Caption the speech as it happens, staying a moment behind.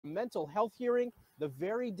mental health hearing the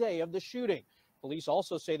very day of the shooting. Police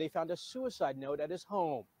also say they found a suicide note at his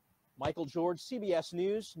home. Michael George, CBS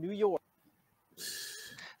News, New York.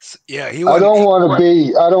 Yeah, he I wasn't. don't want to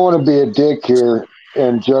be. I don't want to be a dick here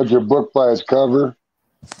and judge a book by its cover,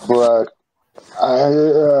 but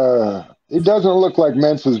it doesn't look like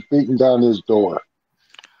Mensah's beating down his door.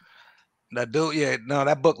 That dude, yeah, no,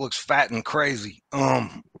 that book looks fat and crazy. I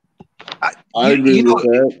agree You with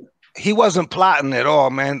know, that. he wasn't plotting at all,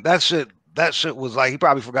 man. That shit was like he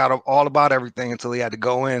probably forgot all about everything until he had to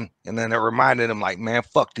go in, and then it reminded him, like, man,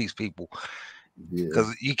 fuck these people, Yeah,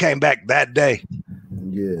 because you came back that day.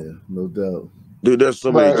 yeah, no doubt. Dude, there's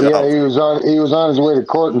so many But yeah, jobs. he was on his way to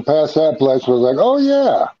court and passed that place. Was like, oh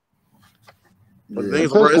yeah, But the Yeah, thing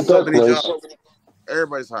is, I bro, pissed it's at so that many place. jobs.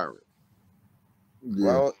 Everybody's hiring. yeah.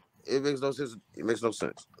 Well, it makes no sense. It makes no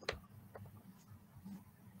sense.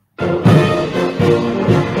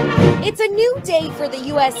 It's a new day for the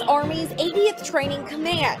U.S. Army's 80th Training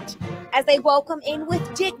Command as they welcome in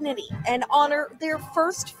with dignity and honor their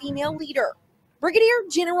first female leader, Brigadier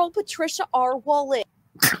General Patricia R. Wallace.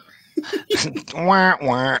 Wah,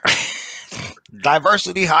 wah.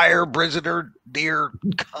 Diversity hire, Brigadier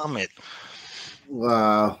Comet.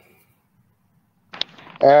 Wow.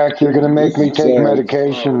 Act, you're gonna make me take Sad.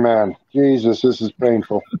 medication, man. Jesus, this is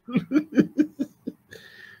painful.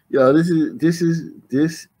 Yo, this is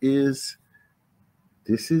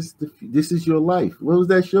your life. What was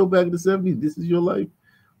that show back in the 70s? This is your life.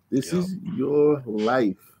 This is your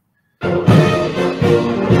life.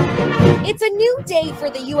 It's a new day for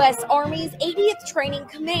the U.S. Army's 80th Training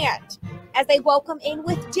Command as they welcome in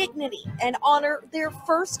with dignity and honor their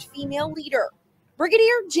first female leader,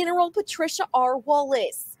 Brigadier General Patricia R.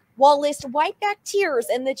 Wallace. Wallace wiped back tears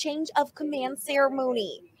in the change of command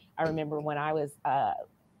ceremony. I remember when I was a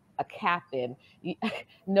captain,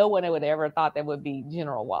 no one would ever thought that would be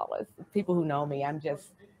General Wallace. People who know me, I'm just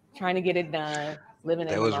trying to get it done, living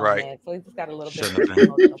in the moment. Right. So it just got a little bit Shouldn't have been.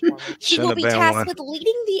 emotional for me. She will be tasked with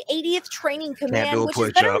leading the 80th Training Command, which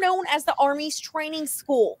is better known as the Army's Training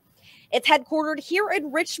School. It's headquartered here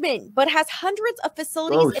in Richmond, but has hundreds of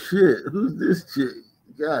facilities. Oh shit! Who's this chick?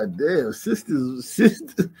 God damn, sisters.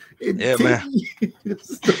 Yeah, man.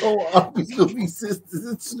 The whole army's gonna be sisters.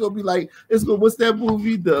 It's gonna be like what's that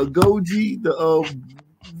movie? The Goji, the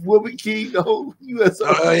Woman King, the whole U.S.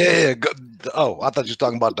 Army. Oh yeah. I thought you were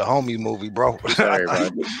talking about the homie movie, bro. Sorry, bro.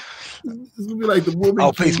 It's gonna be like the Woman King.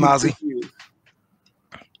 Oh, peace, Mozzie.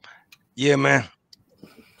 Yeah, man.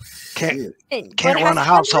 Can't run a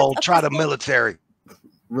household. Try the military.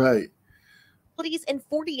 Right. In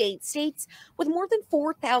 48 states with more than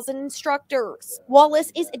 4,000 instructors.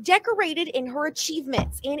 Wallace is decorated in her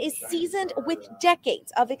achievements and is seasoned with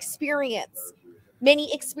decades of experience.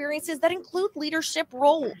 Many experiences that include leadership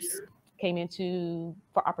roles. Came into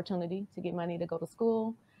for opportunity to get money to go to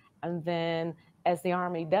school. And then as the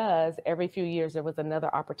Army does, every few years there was another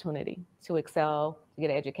opportunity to excel, to get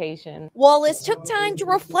an education. Wallace took time to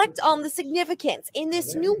reflect on the significance in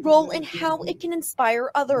this new role and how it can inspire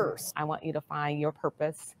others. I want you to find your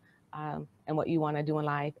purpose and what you want to do in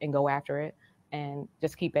life and go after it and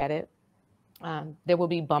just keep at it. There will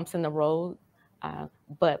be bumps in the road,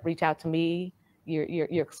 but reach out to me,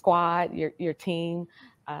 your squad, your team,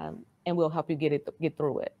 and we'll help you get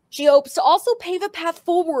through it. She hopes to also pave a path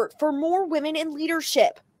forward for more women in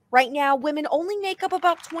leadership. Right now, women only make up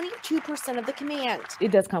about 22% of the command.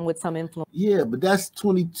 It does come with some influence. Yeah, but that's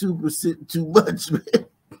 22% too much, man.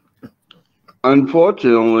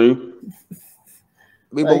 Unfortunately.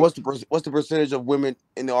 But what's the percentage of women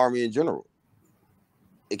in the Army in general?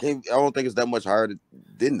 I don't think it's that much higher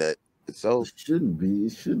than that. So it shouldn't be.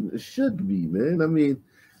 It should be, man. I mean,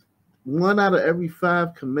 1 out of every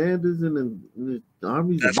 5 commanders in the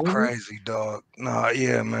Army. That's crazy, dog. No,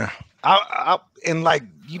 yeah, man. And like,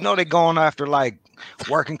 they're going after like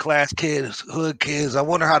working class kids, hood kids. I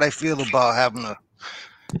wonder how they feel about having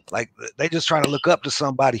they just trying to look up to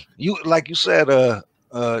somebody. You like you said,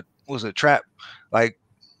 was it Trap? Like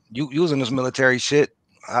you using this military shit.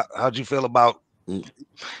 How'd you feel about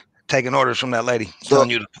taking orders from that lady, telling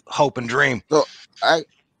you to hope and dream? So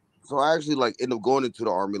I actually ended up going into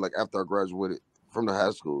the Army after I graduated from the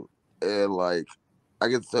high school, and I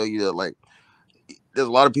can tell you that there's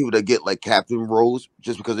a lot of people that get captain roles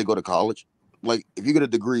just because they go to college. Like if you get a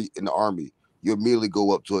degree in the Army, you immediately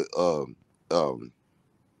go up to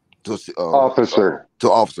officer. To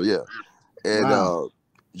officer, yeah, and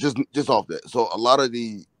just off that. So a lot of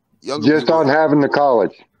the younger just on having the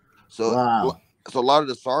college. So so a lot of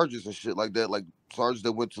the sergeants and shit like that, like sergeants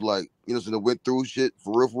that went to so they went through shit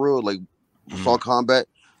for real, saw combat,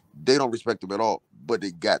 they don't respect them at all, but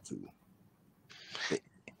they got to.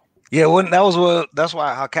 Yeah, well, that's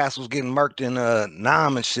why how Cass was getting murked in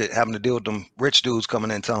Nam and shit, having to deal with them rich dudes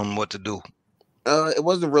coming in telling him what to do. It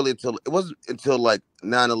wasn't until like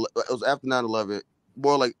 9/11. It was after 9/11.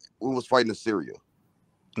 More like we was fighting in Syria.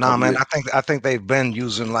 Nah, man, I think they've been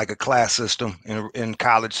using like a class system in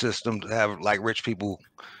college system to have like rich people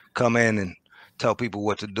come in and tell people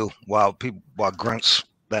what to do, while grunts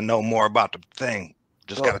that know more about the thing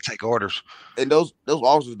just got to take orders. And those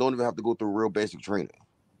officers don't even have to go through real basic training.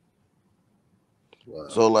 Wow.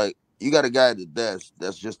 So like you got a guy that's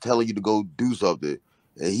just telling you to go do something,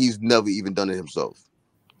 and he's never even done it himself,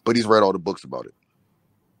 but he's read all the books about it.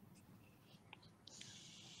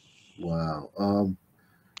 Wow.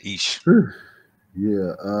 Eesh.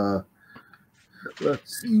 Yeah.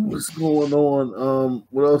 Let's see what's going on.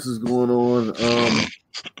 What else is going on?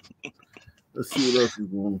 Let's see what else is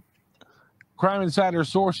going on. Crime Insider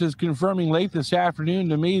sources confirming late this afternoon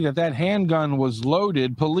to me that handgun was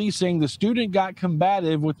loaded. Police saying the student got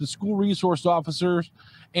combative with the school resource officers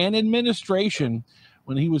and administration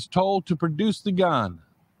when he was told to produce the gun.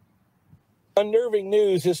 Unnerving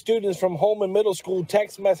news as students from Holman Middle School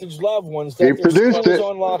text message loved ones that their school was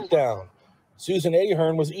on lockdown. Susan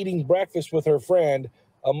Ahern was eating breakfast with her friend,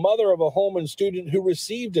 a mother of a Holman student who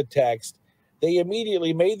received a text. They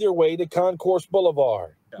immediately made their way to Concourse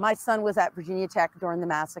Boulevard. My son was at Virginia Tech during the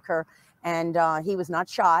massacre, and he was not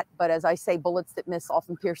shot, but as I say, bullets that miss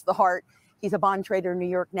often pierce the heart. He's a bond trader in New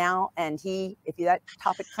York now, and if that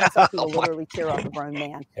topic comes up, he will literally tear up a grown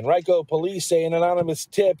man. Henrico police say an anonymous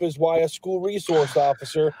tip is why a school resource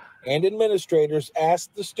officer and administrators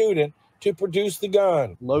asked the student to produce the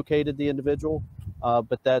gun. Located the individual,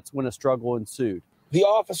 but that's when a struggle ensued. The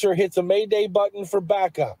officer hits a Mayday button for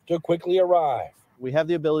backup to quickly arrive. We have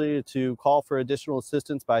the ability to call for additional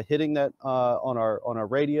assistance by hitting that on our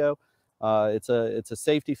radio. It's a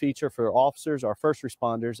safety feature for officers, our first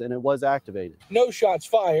responders, and it was activated. No shots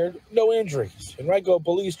fired, no injuries. Henrico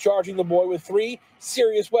police charging the boy with 3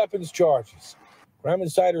 serious weapons charges. Crime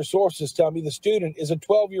Insider sources tell me the student is a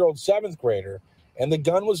 12-year-old 7th grader, and the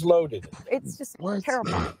gun was loaded. It's just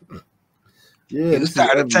terrifying. Yeah, he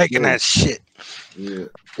started taking that shit. Yeah.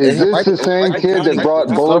 Is this the same kid that brought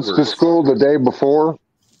bullets to school the day before?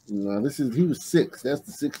 No, he was 6. That's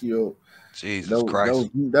the 6-year-old. Jesus Christ.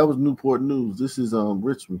 That was Newport News. This is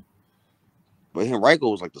Richmond. But Henrico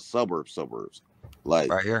was like the suburbs. Like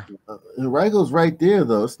right here. Henrico's right there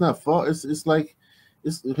though. It's not far. It's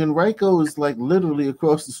Henrico is like literally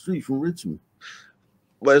across the street from Richmond.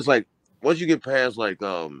 But it's like once you get past like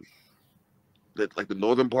the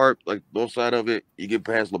northern part, like north side of it, you get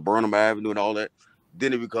past Laburnum Avenue and all that,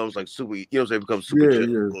 then it becomes like super, you know what I'm saying? It becomes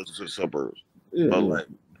super close to the suburbs. Yeah.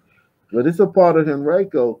 But it's a part of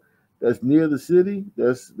Henrico that's near the city.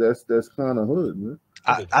 That's kind of hood, man.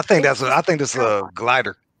 I think this is a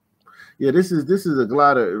glider. Yeah, this is a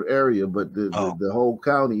glider area, but the whole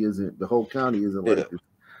county isn't. The whole county isn't like this.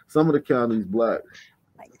 Some of the county's black.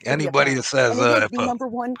 Anybody that says the number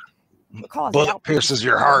one cause bullet pierces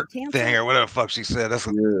your heart thing or whatever the fuck she said, that's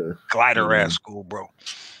a glider ass school, bro.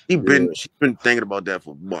 She's been thinking about that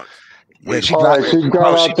for months. Yeah, she got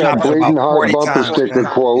out that bleeding heart bumper sticker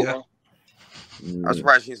quote. Yeah. I'm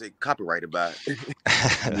surprised she didn't say copyrighted by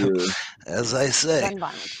it. As I say, gun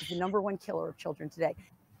violence is the number one killer of children today.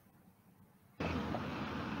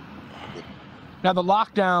 Now, the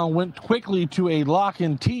lockdown went quickly to a lock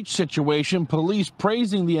and teach situation. Police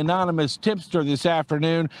praising the anonymous tipster this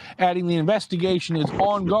afternoon, adding the investigation is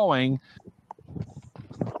ongoing.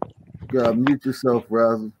 Yeah, mute yourself,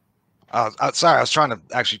 Razzle. Sorry, I was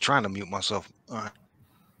trying to mute myself. All right.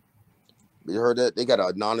 You heard that? They got an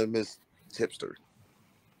anonymous tipster.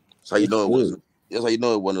 That's how you know it was. That's how you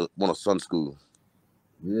know it won a Sun school.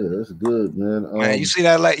 Yeah, that's good, man. Man, you see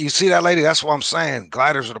that lady? That's what I'm saying.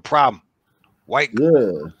 Gliders are the problem. White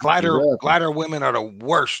glider women are the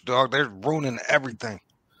worst, dog. They're ruining everything.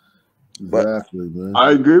 Exactly, man.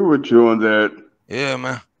 I agree with you on that. Yeah,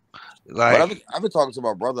 man. Like I've been talking to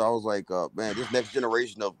my brother. I was like, man, this next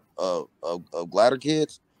generation of glider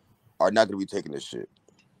kids are not gonna be taking this shit.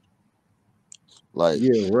 Like,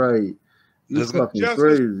 yeah, right. You're fucking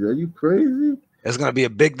crazy. Are you crazy? It's gonna be a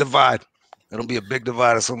big divide. It'll be a big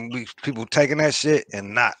divide of some people taking that shit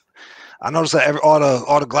and not. I noticed that all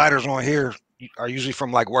the gliders on here are usually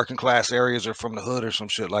from like working class areas or from the hood or some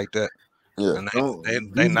shit like that. Yeah,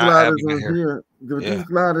 and they not having it here. These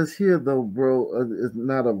gliders here, though, bro, is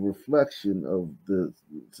not a reflection of the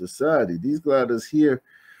society. These gliders here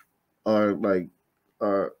are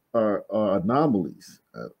anomalies.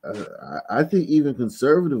 I think even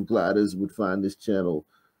conservative gliders would find this channel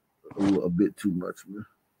a bit too much, man.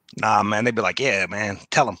 Nah, man, they'd be like, yeah, man,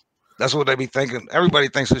 tell them. That's what they be thinking. Everybody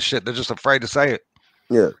thinks this shit. They're just afraid to say it.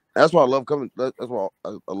 Yeah, that's why I love coming. That's why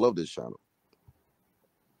I love this channel.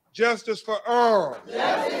 Justice for Earl.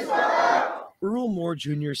 Justice for Earl. Earl Moore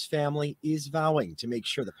Jr.'s family is vowing to make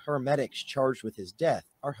sure the paramedics charged with his death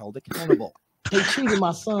are held accountable. They treated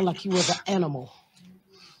my son like he was an animal.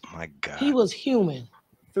 My God. He was human.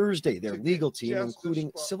 Thursday, their legal team,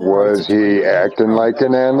 including civil Was he acting like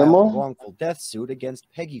an animal? wrongful death suit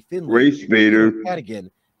against Peggy Finley, Race baiter. Cadigan,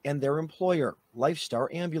 and their employer, Lifestar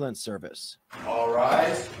Ambulance Service. All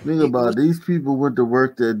right. Think about it. These people went to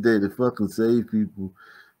work that day to fucking save people,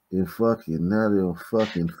 and fucking now they're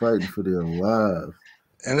fucking fighting for their lives.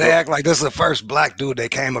 And they act like this is the first black dude they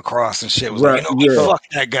came across and shit. Was like, fuck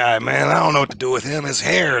that guy, man. I don't know what to do with him. His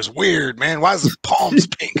hair is weird, man. Why is his palms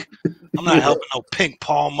pink? I'm not helping no pink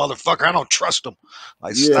palm motherfucker. I don't trust him.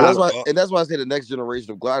 Like, stop. That's why I say the next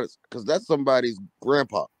generation of Gladys, because that's somebody's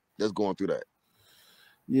grandpa that's going through that.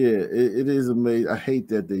 Yeah, it is amazing. I hate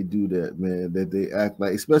that they do that, man. That they act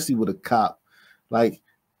like, especially with a cop, like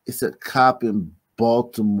it's a cop in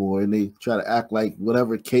Baltimore, and they try to act like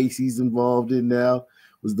whatever case he's involved in now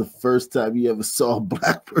was the first time he ever saw a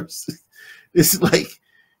black person. It's like,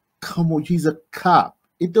 come on, he's a cop.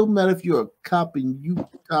 It don't matter if you're a cop in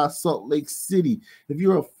Utah, Salt Lake City. If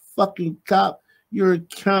you're a fucking cop, you're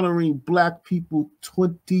encountering black people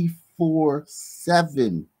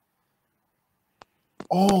 24/7.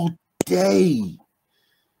 All day.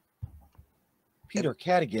 Peter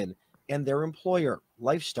Cadigan and their employer,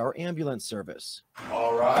 Lifestar Ambulance Service.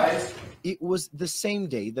 All right. It was the same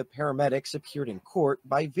day the paramedics appeared in court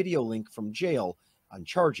by video link from jail on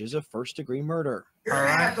charges of first-degree murder. You're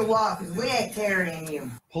gonna have to walk because we ain't carrying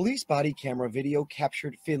you. Police body camera video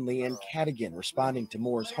captured Finley and Cadigan responding to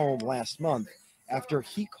Moore's home last month after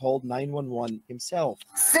he called 911 himself.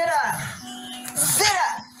 Sit up! Sit up!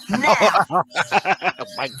 Now! Oh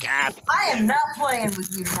my God. I am not playing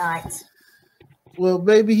with you tonight. Well,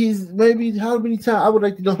 maybe how many times? I would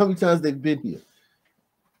like to know how many times they've been here,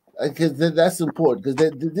 because that's important.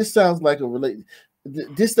 Because this sounds like a relate.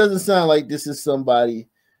 This doesn't sound like this is somebody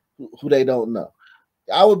who they don't know.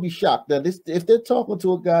 I would be shocked. Now, if they're talking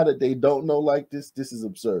to a guy that they don't know like this is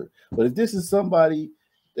absurd. But if this is somebody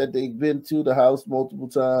that they've been to the house multiple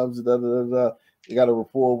times, they got a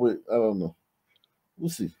rapport with, I don't know. We'll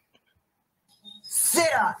see.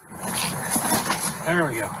 Sit up. There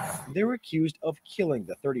we go. They're accused of killing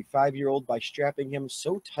the 35-year-old by strapping him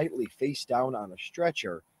so tightly face down on a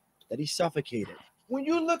stretcher that he suffocated. When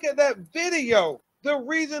you look at that video, the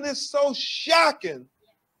reason it's so shocking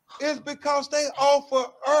is because they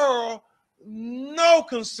offer Earl no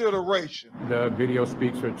consideration. The video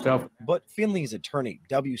speaks for itself. But Finley's attorney,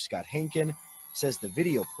 W. Scott Henkin, says the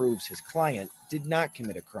video proves his client did not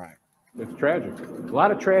commit a crime. It's tragic. A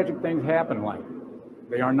lot of tragic things happen in life.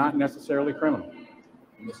 They are not necessarily criminal.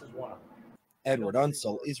 And this is one of them. Edward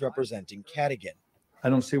Unsel is representing Cadigan. I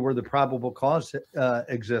don't see where the probable cause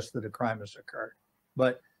exists that a crime has occurred.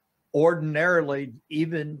 But ordinarily,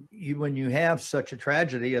 even when you have such a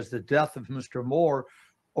tragedy as the death of Mr. Moore,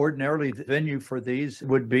 ordinarily the venue for these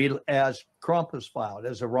would be as Crump is filed,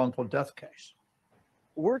 as a wrongful death case.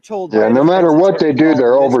 We're told. Yeah, no matter what they do,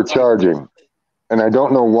 they're overcharging. And I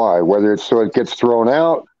don't know why, whether it's so it gets thrown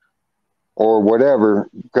out or whatever,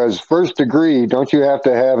 because first degree, don't you have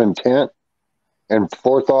to have intent and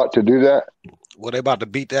forethought to do that? Well, they about to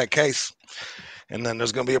beat that case, and then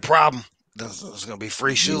there's going to be a problem. There's going to be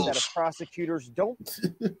free shoes. That if prosecutors don't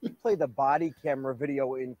play the body camera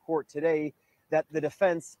video in court today, that the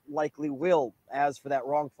defense likely will. As for that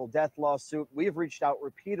wrongful death lawsuit, we've reached out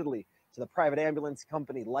repeatedly to the private ambulance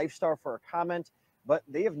company Lifestar for a comment, but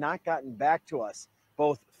they have not gotten back to us.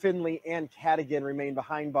 Both Finley and Cadigan remain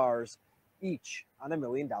behind bars, each on $1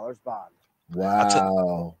 million bond.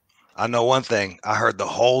 Wow. I know one thing. I heard the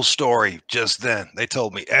whole story just then. They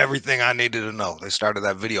told me everything I needed to know. They started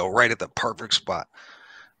that video right at the perfect spot.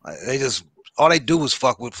 They just, all they do is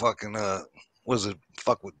fuck with fucking,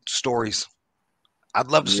 fuck with stories. I'd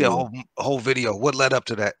love to see a whole video. What led up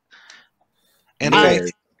to that? And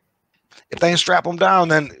if they didn't strap him down,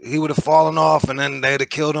 then he would have fallen off, and then they'd have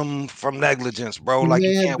killed him from negligence, bro. Like,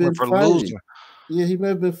 you can't win for losing. Yeah, he may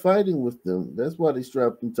have been fighting with them. That's why they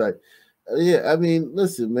strapped him tight. Yeah, I mean,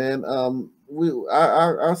 listen, man. I'll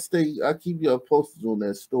keep you posted on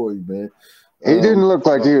that story, man. He didn't look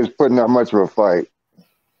like he was putting up much of a fight.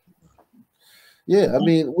 Yeah, I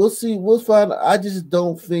mean, we'll see. We'll find. I just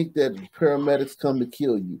don't think that paramedics come to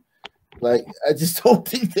kill you. Like, I just don't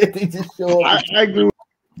think that they just show up. I agree.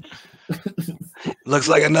 Looks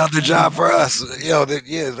like another job for us.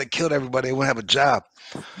 They killed everybody. They wouldn't have a job.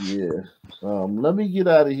 Yeah. Let me get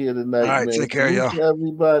out of here tonight, All right, man. take care, Salute to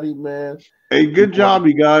everybody, man. Hey, good job,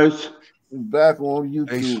 you guys. Back on YouTube,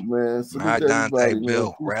 Peace. man. Salute All right, to Dante, everybody, man. Bill,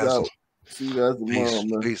 Peace Razzle. out. See you guys tomorrow,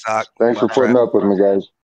 Peace. man. Peace, Hawk. Thanks for putting up with me, guys.